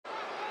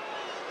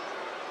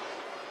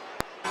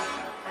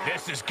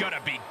This is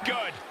gonna be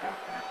good.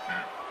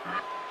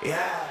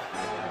 Yeah.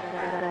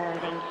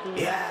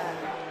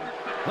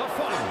 The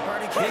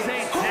fight is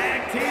a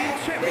tag team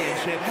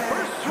championship.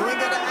 First round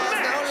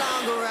match.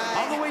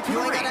 All the way to the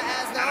ring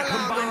at a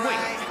combined weight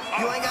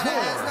of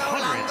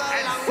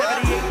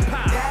 478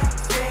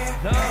 pounds.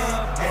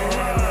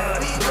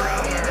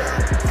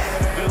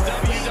 The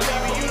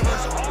WWE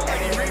Universe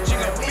already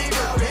reaching a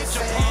fever pitch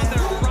upon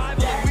their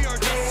arrival, and we are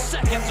just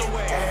seconds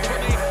away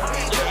from a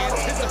highly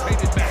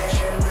anticipated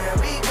match.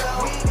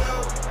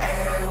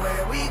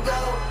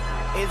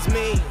 It's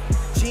me,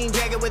 jean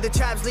jacket with the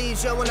chop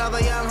sleeves, showing off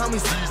a young homie.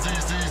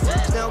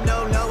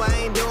 No, I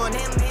ain't doing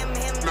him.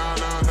 No.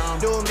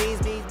 Doing me.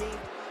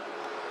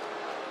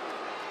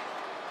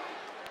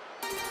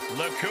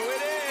 Look who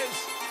it is.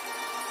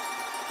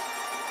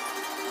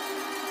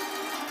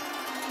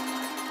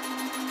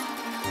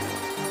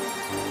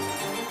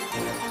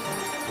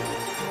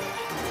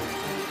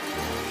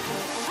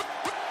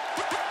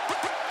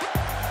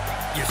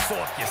 You're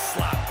soft, you're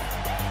sloppy.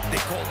 They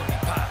calling me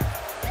pop.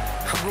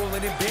 I'm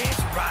rolling in bands,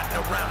 riding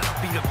around, I'll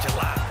beat up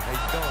July. How you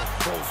doing?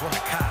 Pros on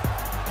the cop,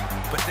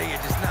 but they are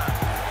just not.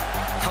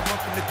 I'm up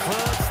in the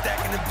club,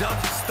 stacking them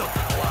dubs and stuff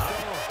in the lot.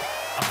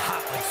 I'm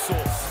hot like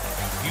sauce.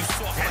 You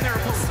soft and their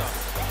opponents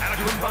at a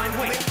combined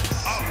weight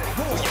of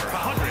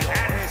 448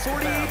 pounds.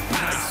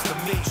 Nice to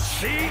meet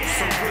you.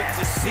 So good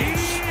to see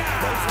you.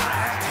 Those want to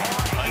act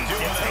hard. A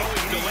duo that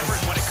always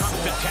delivers when it comes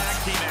to tag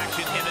team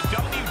action, and the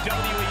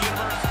WWE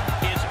Universe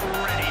is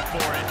ready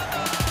for it.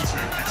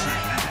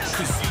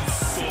 Cause you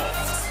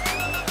soft.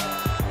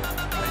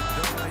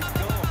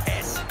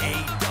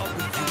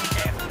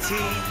 S-A-W-F-T.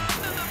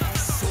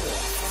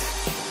 Soft.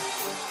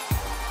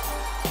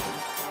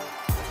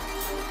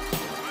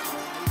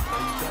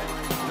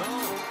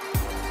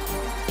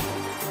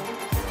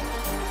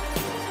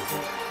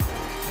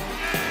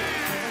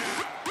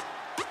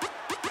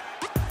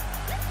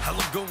 I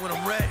look good when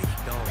I'm ready.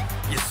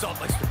 You're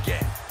soft like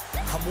spaghetti.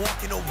 I'm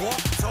walking the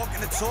walk, talking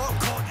the talk,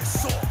 calling you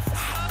soft.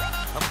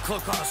 I'm a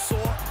cloak on a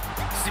sword.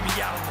 See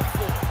me out on the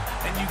floor,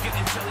 and you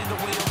getting jelly the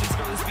way all these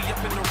girls be up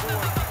in the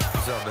roar.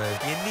 What's up, man?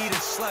 You need a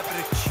slap of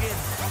the chin.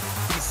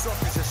 Your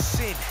soft is a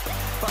sin.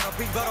 Bada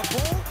bing, bada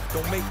boom.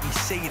 Don't make me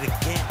say it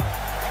again.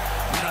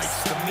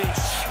 Nice to meet you.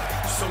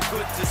 So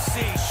good to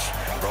see you.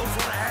 Bros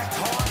wanna act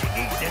hard, you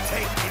need to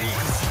take it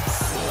easy.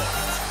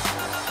 Soft.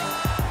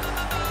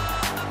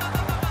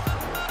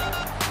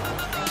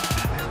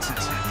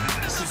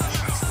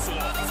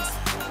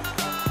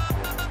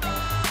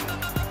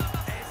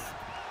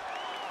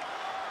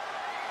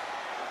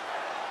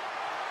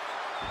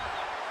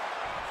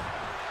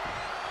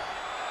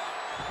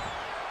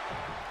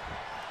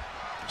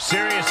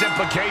 Serious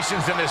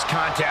implications in this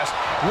contest.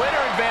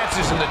 Winner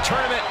advances in the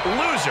tournament.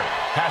 Loser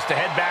has to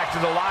head back to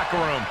the locker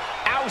room,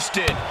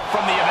 ousted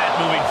from the event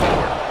moving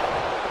forward.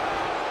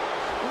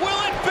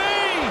 Will it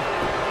be?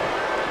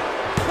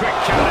 Quick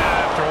count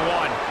out after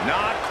one.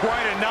 Not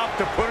quite enough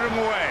to put him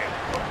away.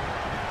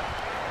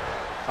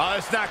 Oh,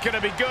 it's not going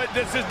to be good.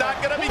 This is not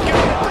going to be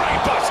good.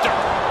 Brainbuster.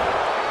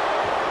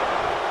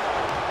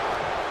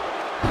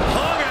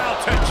 Hung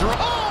out to draw.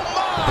 Oh,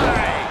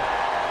 my!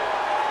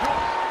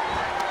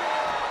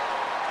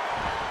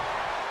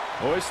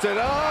 Hoisted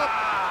up.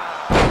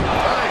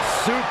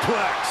 Nice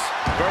suplex.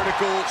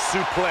 Vertical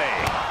suplex.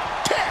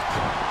 Kick.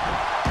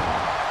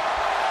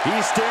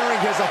 He's staring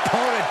his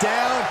opponent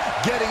down,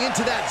 getting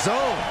into that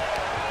zone.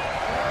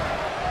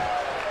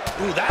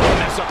 Ooh, that'll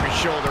mess up his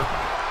shoulder.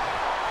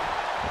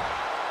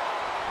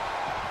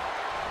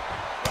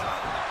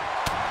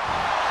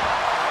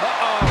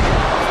 Uh-oh.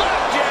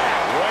 Flapjack.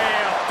 Way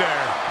up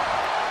there.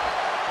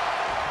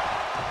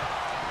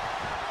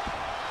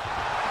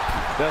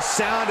 The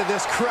sound of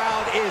this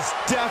crowd is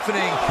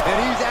deafening,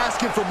 and he's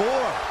asking for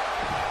more.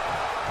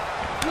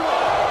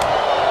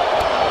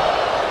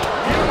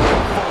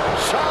 Beautiful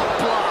chop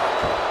block.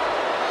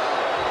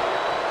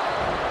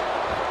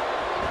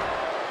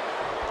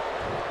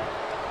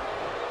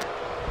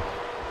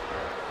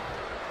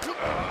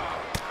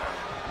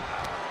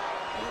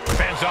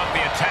 Fends off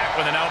the attack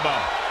with an elbow.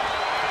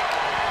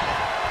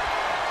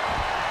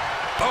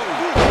 Oh,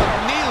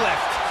 knee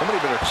lift. Somebody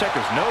better check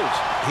his nose.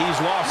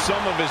 He's lost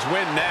some of his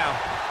wind now.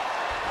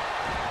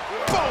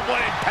 Boom,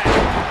 what impact.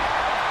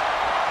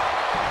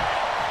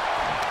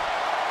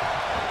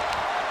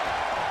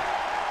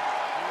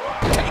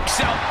 Takes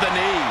out the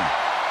knee.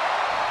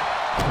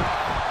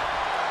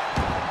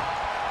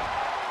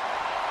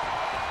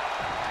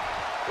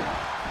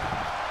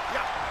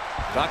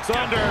 Ducks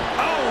under.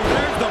 Oh,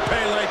 there's the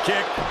Pele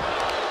kick.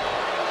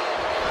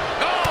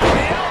 Oh,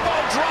 the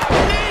elbow drop.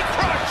 Knee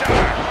crusher.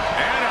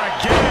 And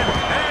again.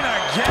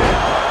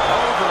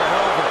 Over and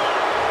over.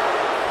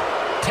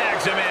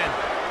 Tags him in.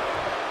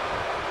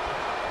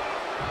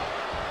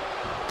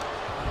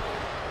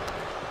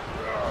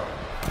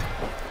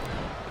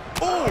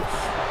 Oof.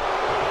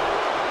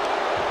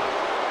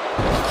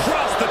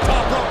 Across the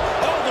top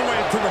rope, all the way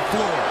to the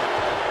floor.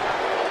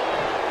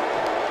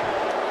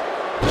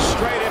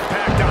 Straight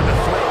impact on the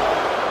throat.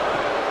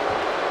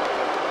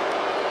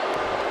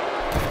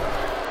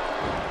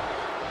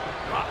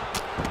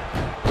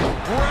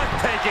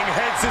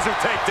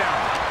 Scissor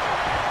takedown.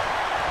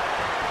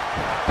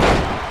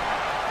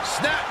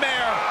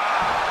 Snapmare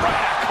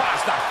right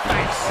across the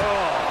face.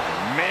 Oh,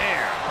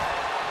 man.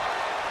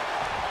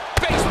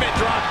 Basement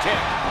drop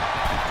kick.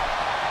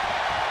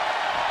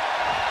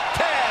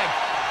 Tag.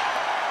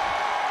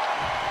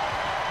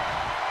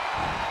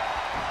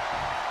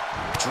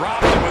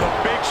 Dropped him with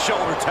a big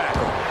shoulder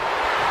tackle.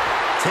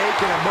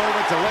 Taking a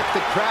moment to let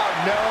the crowd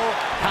know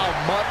how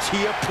much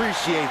he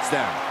appreciates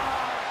them.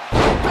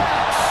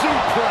 Back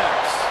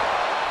suplex.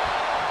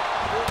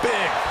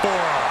 Big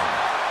forearm.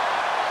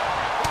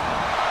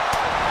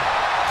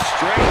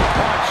 Straight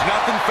punch,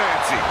 nothing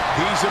fancy.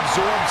 He's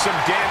absorbed some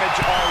damage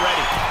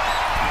already.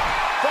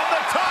 From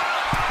the top.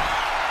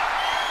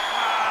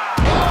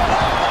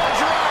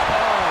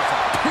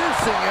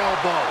 Piercing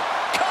elbow.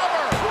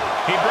 Cover.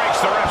 He breaks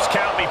the ref's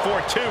count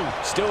before 2.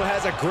 Still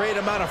has a great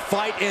amount of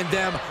fight in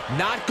them.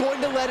 Not going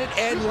to let it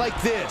end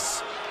like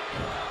this.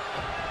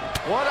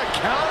 What a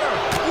counter.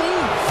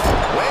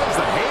 Lands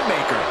the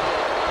haymaker.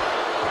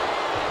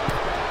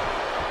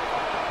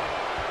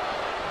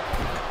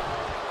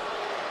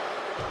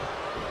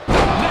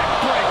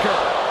 Neckbreaker.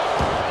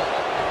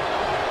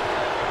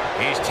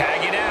 He's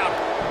tagging out.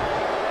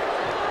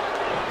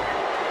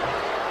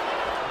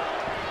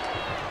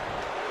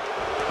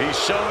 He's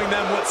showing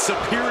them what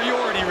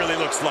superiority really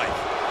looks like.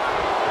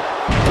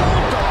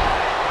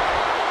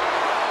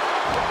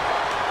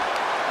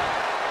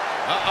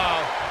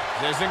 Uh-oh.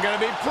 This isn't going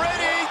to be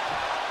pretty.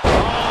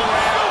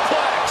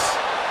 Suplex.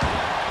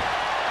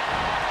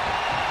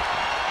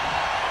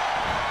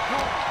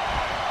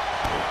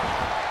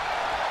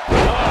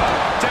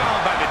 Down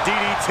by the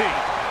DDT.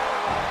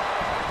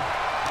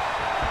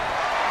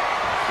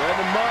 Set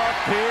him up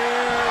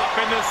here. Up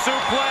in the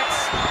suplex.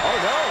 Oh,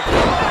 no.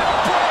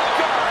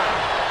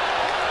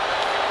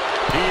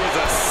 He is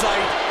a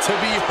sight to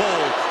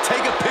behold.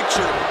 Take a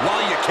picture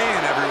while you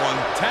can, everyone.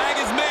 Tag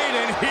is made,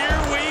 and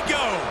here we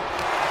go.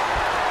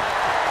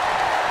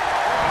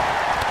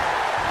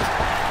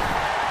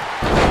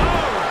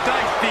 Oh,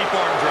 nice deep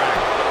arm drag.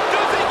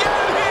 Does he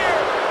get him here?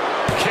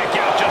 Kick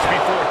out just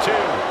before 2.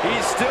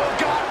 He's still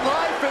got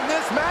life in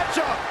this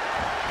matchup.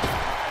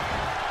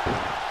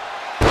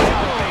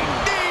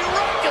 Knee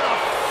right to the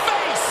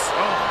face.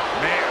 Oh,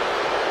 man.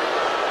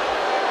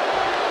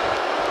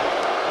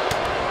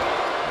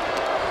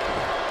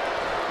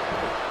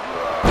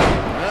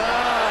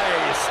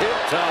 Nice hip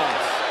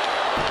toss.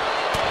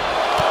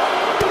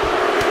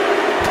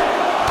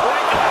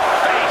 Right to the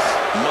face.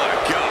 My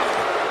God.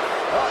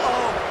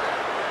 Uh-oh.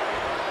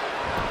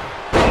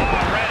 Oh,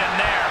 right in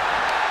there.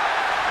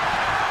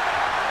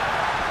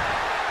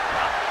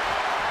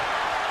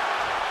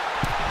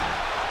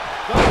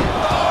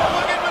 Oh,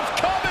 look at what's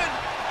coming.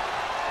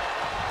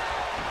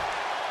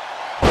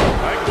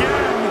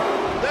 Again.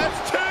 That's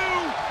 2.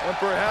 And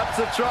perhaps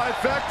a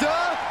trifecta.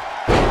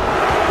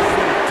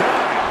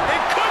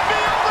 It could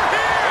be over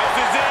here. This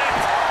is it.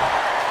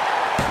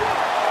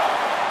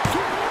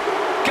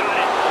 Got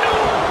it. No,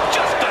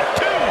 just a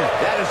 2.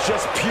 That is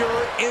just pure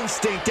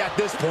instinct at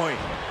this point.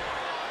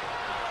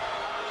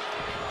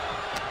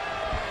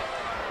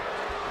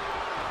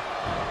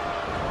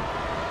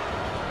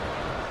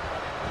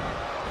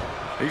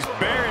 He's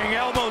burying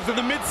elbows in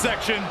the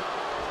midsection.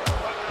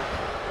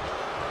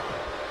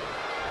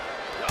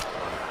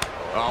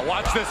 Oh,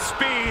 watch the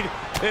speed.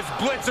 This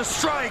blitz of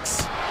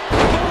strikes.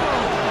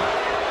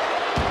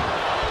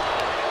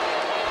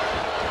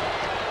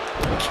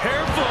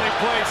 Carefully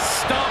placed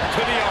stomp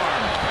to the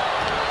arm.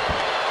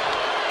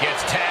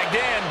 Gets tagged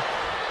in.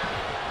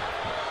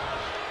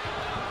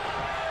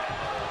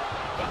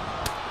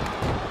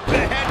 The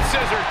head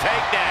scissor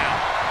takedown.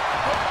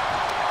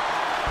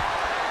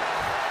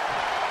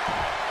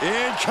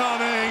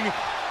 Incoming.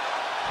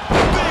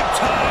 Big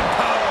time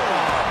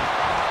powerbomb.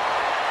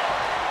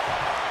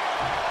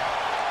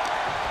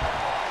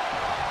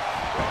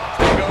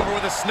 Take over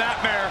with a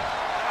snapmare.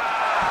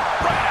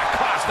 Right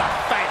across the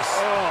face.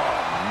 Oh,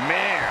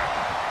 man.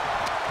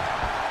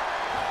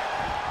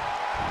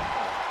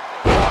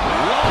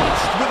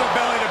 Launched with a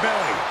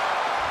belly-to-belly.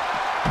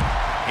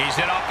 He's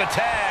in off the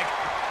tag.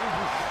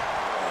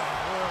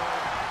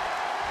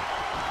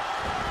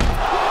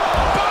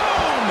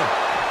 Boom!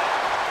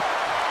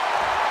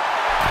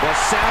 The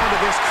sound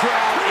of this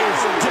crowd is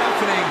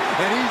deafening,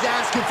 and he's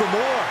asking for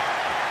more.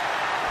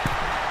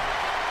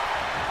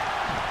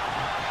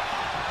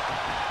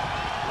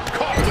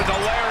 Caught with a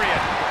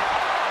lariat.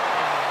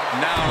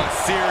 Now a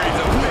series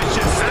of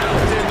vicious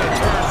stomps in the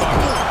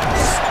turnbuckle.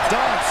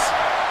 Stunts.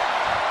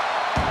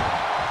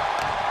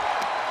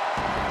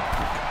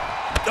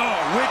 Oh,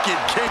 wicked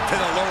kick to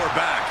the lower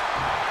back.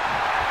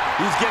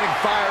 He's getting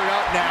fired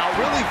up now,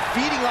 really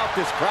feeding off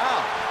this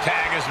crowd.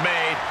 Tag is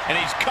made, and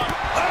he's come.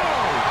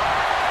 Oh!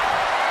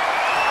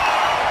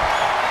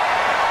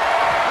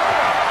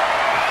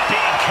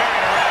 Being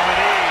carried around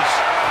with ease.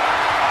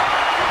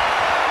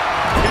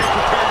 Can't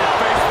prepare your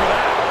face for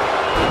that.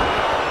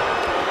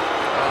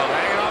 Oh,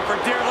 hanging on for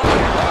dear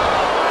life.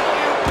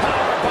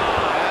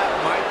 Powerbomb. That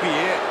might be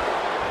it.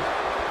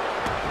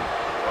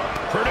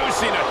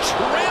 Producing a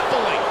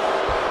trampling.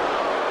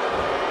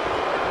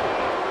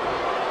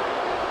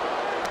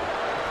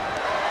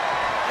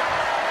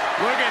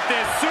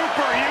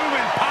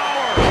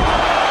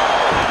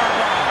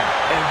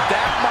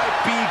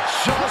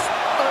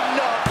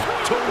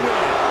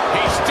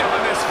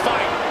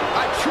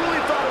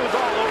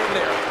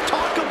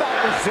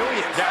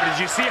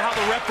 see how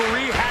the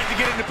referee had to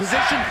get into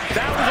position?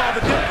 That was all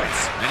the difference.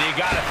 And you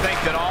got to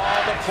think that all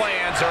the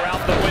plans are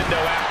out the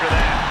window after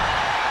that.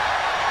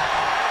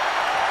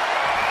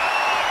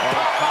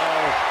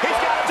 He's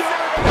got to do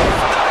it.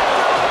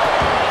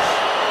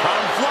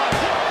 Crown flush.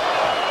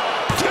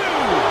 2.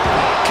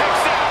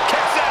 Kicks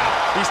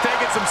out. He's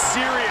taking some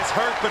serious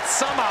hurt, but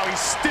somehow he's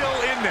still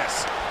in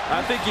this.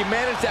 I think he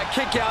managed that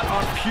kick out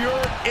on pure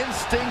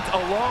instinct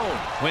alone.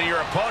 When your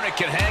opponent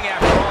can hang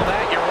after all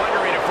that, you're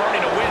wondering if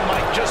earning a win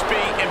might just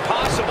be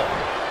impossible.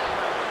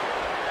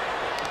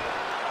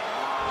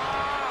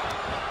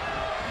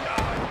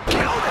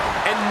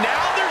 And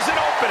now there's an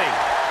opening.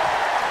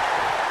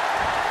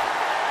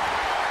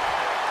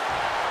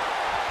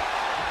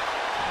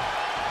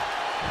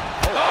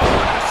 Oh,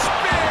 what a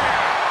spear!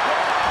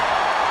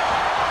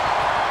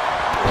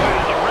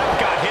 Well, the ref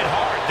got hit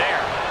hard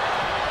there.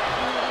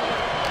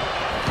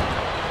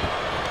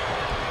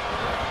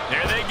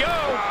 There they go.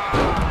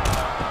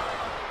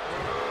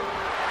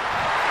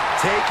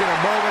 Taking a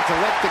moment to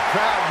let the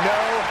crowd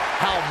know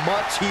how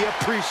much he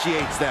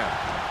appreciates them.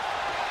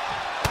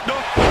 No.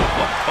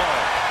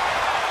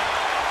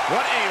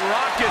 What a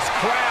raucous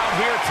crowd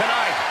here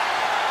tonight.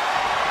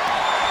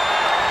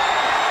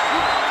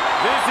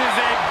 This is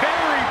a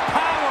very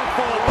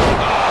powerful...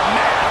 Oh,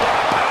 man, what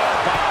a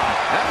power bomb.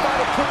 That might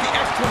have put the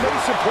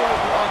exclamation point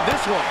on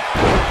this one.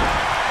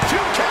 2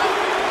 count.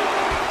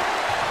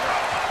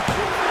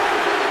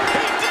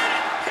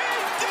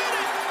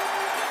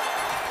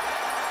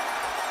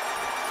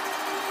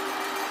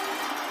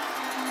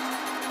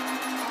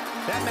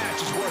 That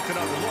match is worth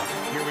another look.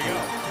 Here we go.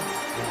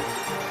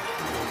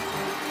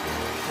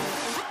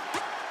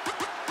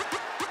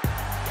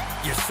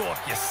 You're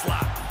soft, you're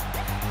sloppy.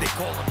 They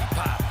calling me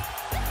Pop.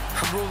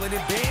 I'm rolling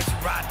in bands,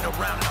 riding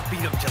around, and I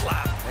beat up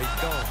Jalop. Hey,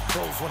 don't.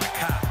 Pros want a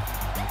cop,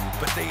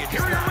 but they are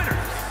just not.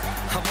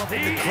 I'm up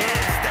in the club,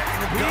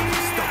 stacking the guns,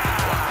 stumping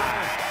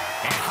wild.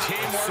 And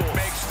teamwork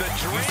makes the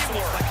dream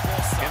work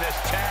in this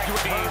tag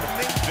team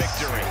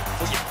victory.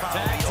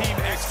 Tag team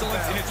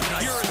excellence in its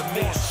purest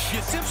form.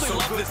 You simply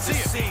love to see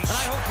it. And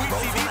I hope we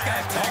see these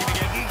guys tagging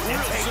again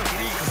real soon.